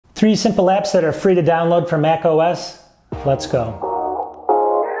3 simple apps that are free to download for macOS. Let's go.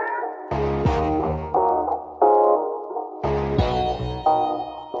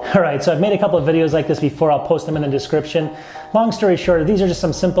 Alright, so I've made a couple of videos like this before. I'll post them in the description. Long story short, these are just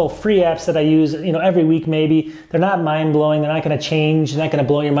some simple free apps that I use, every week maybe. They're not mind-blowing, they're not going to change, they're not going to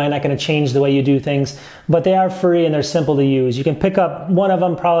blow your mind, not going to change the way you do things, but they are free and they're simple to use. You can pick up one of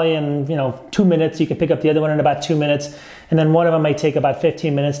them probably in 2 minutes. You can pick up the other one in about 2 minutes, and then one of them might take about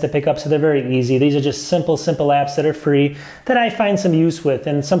 15 minutes to pick up, so they're very easy. These are just simple apps that are free that I find some use with,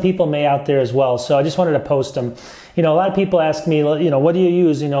 and some people may out there as well, so I just wanted to post them. A lot of people ask me, what do you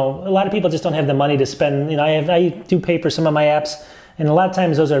use? A lot of people just don't have the money to spend. I do pay for some of my apps, and a lot of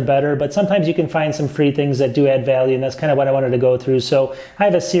times those are better, but sometimes you can find some free things that do add value, and that's kind of what I wanted to go through. So I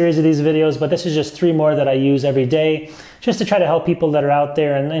have a series of these videos, but this is just 3 more that I use every day, just to try to help people that are out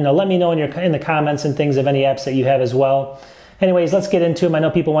there, and let me know in the comments and things of any apps that you have as well. Anyways, let's get into them. I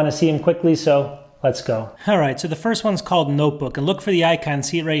know people want to see them quickly, so let's go. All right, so the first one's called Notebook, and look for the icon.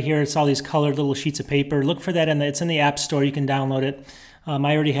 See it right here? It's all these colored little sheets of paper. Look for that, it's in the App Store. You can download it. I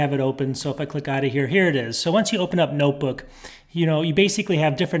already have it open, so if I click out of here, here it is. So once you open up Notebook, you basically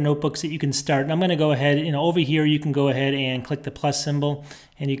have different notebooks that you can start. And I'm going to go ahead, over here, you can go ahead and click the plus symbol,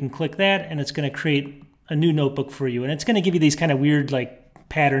 and you can click that, and it's going to create a new notebook for you. And it's going to give you these kind of weird,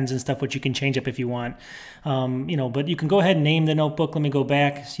 patterns and stuff, which you can change up if you want. But you can go ahead and name the notebook. Let me go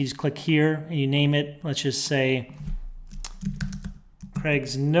back. So you just click here and you name it. Let's just say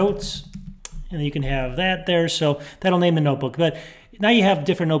Craig's Notes, and you can have that there. So that'll name the notebook. But now you have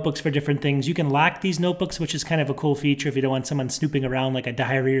different notebooks for different things. You can lock these notebooks, which is kind of a cool feature if you don't want someone snooping around like a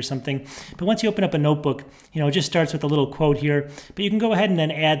diary or something. But once you open up a notebook, it just starts with a little quote here. But you can go ahead and then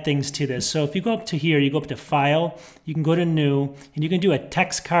add things to this. So if you go up to here, you go up to File, you can go to New, and you can do a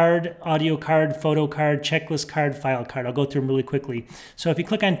text card, audio card, photo card, checklist card, file card. I'll go through them really quickly. So if you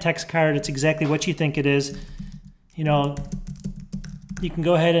click on text card, it's exactly what you think it is. You can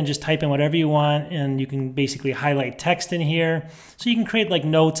go ahead and just type in whatever you want, and you can basically highlight text in here. So you can create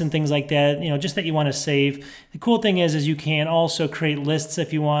notes and things like that, just that you want to save. The cool thing is you can also create lists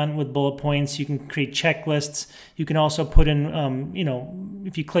if you want with bullet points. You can create checklists. You can also put in,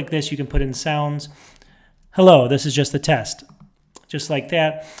 if you click this, you can put in sounds. Hello, this is just a test. Just like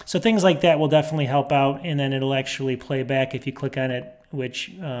that. So things like that will definitely help out, and then it'll actually play back if you click on it, which,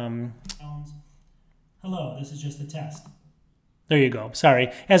 hello, this is just a test. There you go.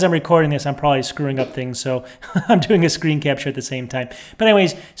 Sorry. As I'm recording this, I'm probably screwing up things, so I'm doing a screen capture at the same time. But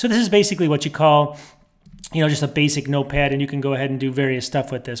anyways, so this is basically what you call, just a basic notepad, and you can go ahead and do various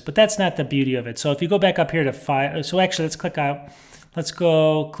stuff with this. But that's not the beauty of it. So if you go back up here to File, so actually let's click out. Let's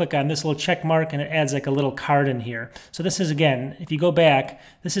go click on this little check mark, and it adds a little card in here. So this is, again, if you go back,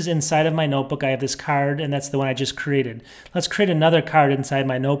 this is inside of my notebook. I have this card, and that's the one I just created. Let's create another card inside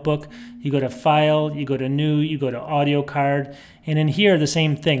my notebook. You go to File, you go to New, you go to Audio Card, and in here, the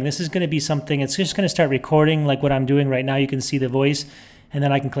same thing. This is going to be something, it's just going to start recording like what I'm doing right now. You can see the voice, and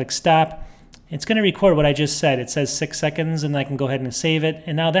then I can click Stop. It's going to record what I just said. It says 6 seconds, and I can go ahead and save it.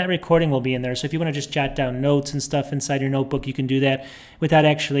 And now that recording will be in there. So if you want to just jot down notes and stuff inside your notebook, you can do that without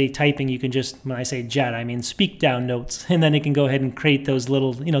actually typing. You can just, when I say jot, I mean speak down notes. And then it can go ahead and create those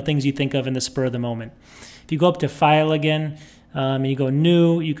little, things you think of in the spur of the moment. If you go up to File again, and you go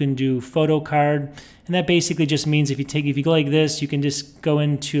New, you can do Photo Card. And that basically just means if you go like this, you can just go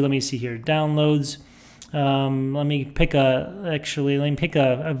into, let me see here, Downloads. Let me pick a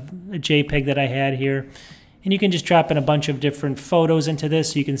JPEG that I had here, and you can just drop in a bunch of different photos into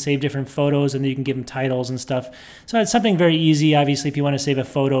this, so you can save different photos, and then you can give them titles and stuff. So it's something very easy. Obviously, if you want to save a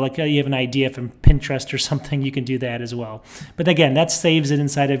photo, like you have an idea from Pinterest or something, you can do that as well. But again, that saves it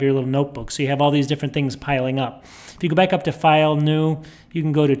inside of your little notebook, so you have all these different things piling up. If you go back up to File, New, you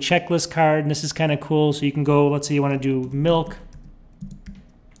can go to Checklist Card, and this is kind of cool. So you can go, let's say you want to do milk,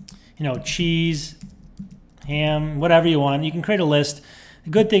 cheese, ham, whatever you want. You can create a list. The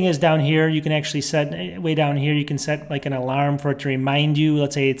good thing is down here, you can actually set, way down here, you can set an alarm for it to remind you.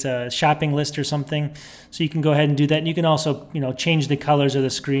 Let's say it's a shopping list or something. So you can go ahead and do that. And you can also, change the colors of the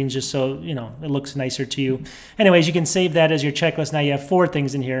screens just so, it looks nicer to you. Anyways, you can save that as your checklist. Now you have 4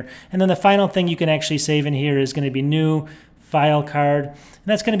 things in here. And then the final thing you can actually save in here is going to be New File Card. And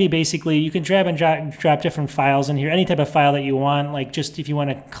that's going to be basically, you can drag and drop different files in here, any type of file that you want, like just if you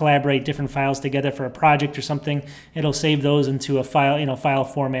want to collaborate different files together for a project or something, it'll save those into a file, file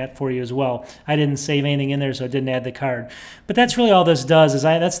format for you as well. I didn't save anything in there, so I didn't add the card. But that's really all this does, is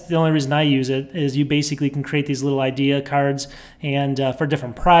that's the only reason I use it, is you basically can create these little idea cards, and for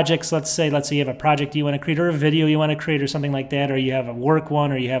different projects, let's say you have a project you want to create, or a video you want to create, or something like that, or you have a work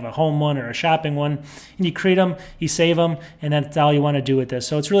one, or you have a home one, or a shopping one, and you create them, you save them, and that's all you want to do with this.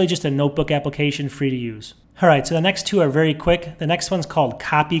 So it's really just a notebook application, free to use. All right, so the next two are very quick. The next one's called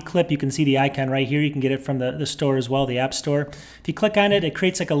CopyClip. You can see the icon right here. You can get it from the store as well, the App Store. If you click on it, it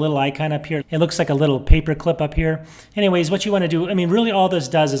creates like a little icon up here. It looks like a little paper clip up here. Anyways, what you want to do, I mean, really all this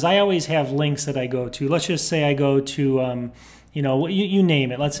does is I always have links that I go to. Let's just say I go to, you know, you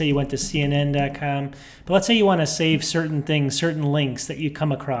name it. Let's say you went to CNN.com, but let's say you want to save certain things, certain links that you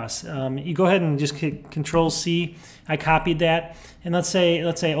come across. You go ahead and just hit Control-C. I copied that, and let's say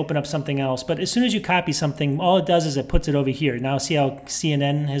open up something else. But as soon as you copy something, all it does is it puts it over here. Now see how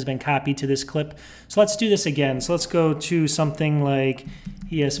CNN has been copied to this clip? So let's do this again. So let's go to something like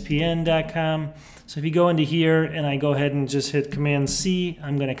ESPN.com. So if you go into here and I go ahead and just hit Command-C,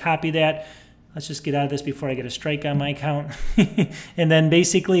 I'm going to copy that. Let's just get out of this before I get a strike on my account. And then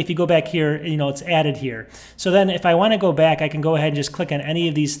basically if you go back here, you know, it's added here. So then if I want to go back, I can go ahead and just click on any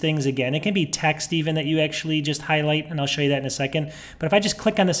of these things again. It can be text even that you actually just highlight, and I'll show you that in a second. But if I just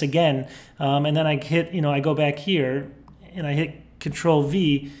click on this again, and then I hit, you know, I go back here and I hit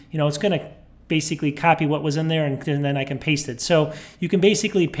Control-V, you know, it's going to basically copy what was in there, and then I can paste it. So you can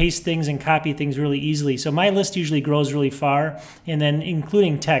basically paste things and copy things really easily. So my list usually grows really far, and then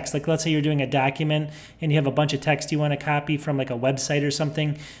including text. Like let's say you're doing a document and you have a bunch of text you want to copy from like a website or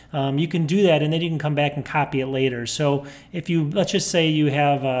something. You can do that, and then you can come back and copy it later. So if you, let's just say you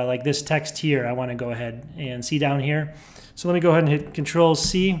have like this text here, I want to go ahead and see down here. So let me go ahead and hit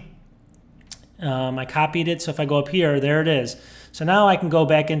Control-C. I copied it, so if I go up here, there it is. So now I can go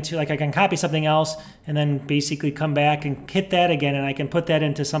back into, like I can copy something else and then basically come back and hit that again, and I can put that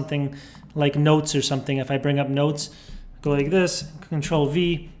into something like notes or something. If I bring up notes, go like this,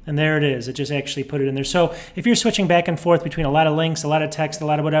 Control-V, and there it is. It just actually put it in there. So if you're switching back and forth between a lot of links, a lot of text, a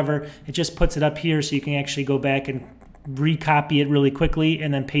lot of whatever, it just puts it up here so you can actually go back and recopy it really quickly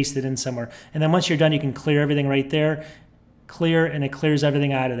and then paste it in somewhere. And then once you're done, you can clear everything right there. Clear, and it clears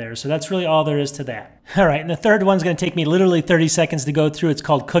everything out of there. So that's really all there is to that. All right, and the third one's going to take me literally 30 seconds to go through. It's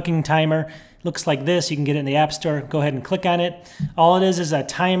called Cooking Timer. Looks like this. You can get it in the App Store. Go ahead and click on it. All it is a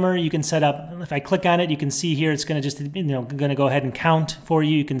timer you can set up. If I click on it, you can see here it's going to just, you know, going to go ahead and count for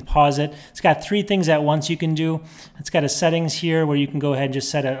you. You can pause it. It's got 3 things at once you can do. It's got a settings here where you can go ahead and just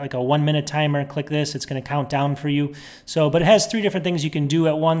set like a 1-minute timer. Click this. It's going to count down for you. So, but it has 3 different things you can do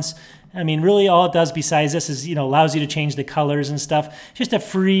at once. I mean, really all it does besides this is, you know, allows you to change the colors and stuff. Just a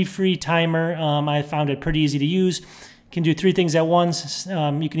free timer. I found it pretty easy to use. You can do 3 things at once.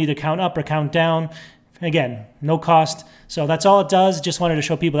 You can either count up or count down. Again, no cost. So that's all it does. Just wanted to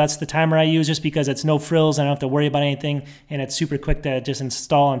show people that's the timer I use, just because it's no frills. I don't have to worry about anything, and it's super quick to just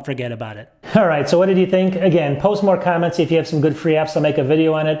install and forget about it. All right, so what did you think? Again, post more comments. If you have some good free apps, I'll make a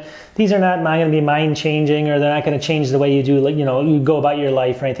video on it. These are not going to be mind changing, or they're not going to change the way you do, you know, you go about your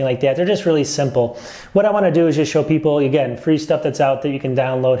life or anything like that. They're just really simple. What I want to do is just show people, again, free stuff that's out that you can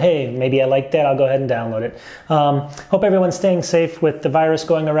download. Hey, maybe I like that. I'll go ahead and download it. Hope everyone's staying safe with the virus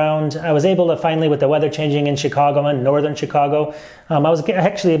going around. I was able to finally, with the weather changing in Chicago, I'm in northern Chicago, I was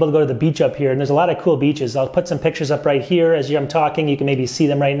actually able to go to the beach up here, and there's a lot of cool beaches. I'll put some pictures up right here as I'm talking. You can maybe see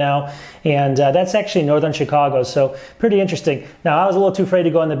them right now. And that's actually northern Chicago, so pretty interesting. Now, I was a little too afraid to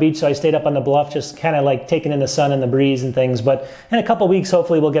go on the beach, so I stayed up on the bluff, just kind of like taking in the sun and the breeze and things. But in a couple weeks,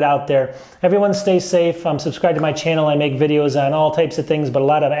 hopefully we'll get out there. Everyone stay safe. Subscribe to my channel. I make videos on all types of things, but a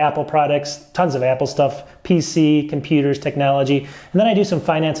lot of Apple products, tons of Apple stuff, PC, computers, technology. And then I do some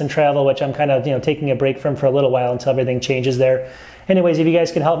finance and travel, which I'm kind of, you know, taking a break from for a little while until everything changes there. Anyways, if you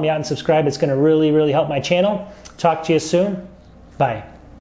guys can help me out and subscribe, it's going to really, really help my channel. Talk to you soon. Bye.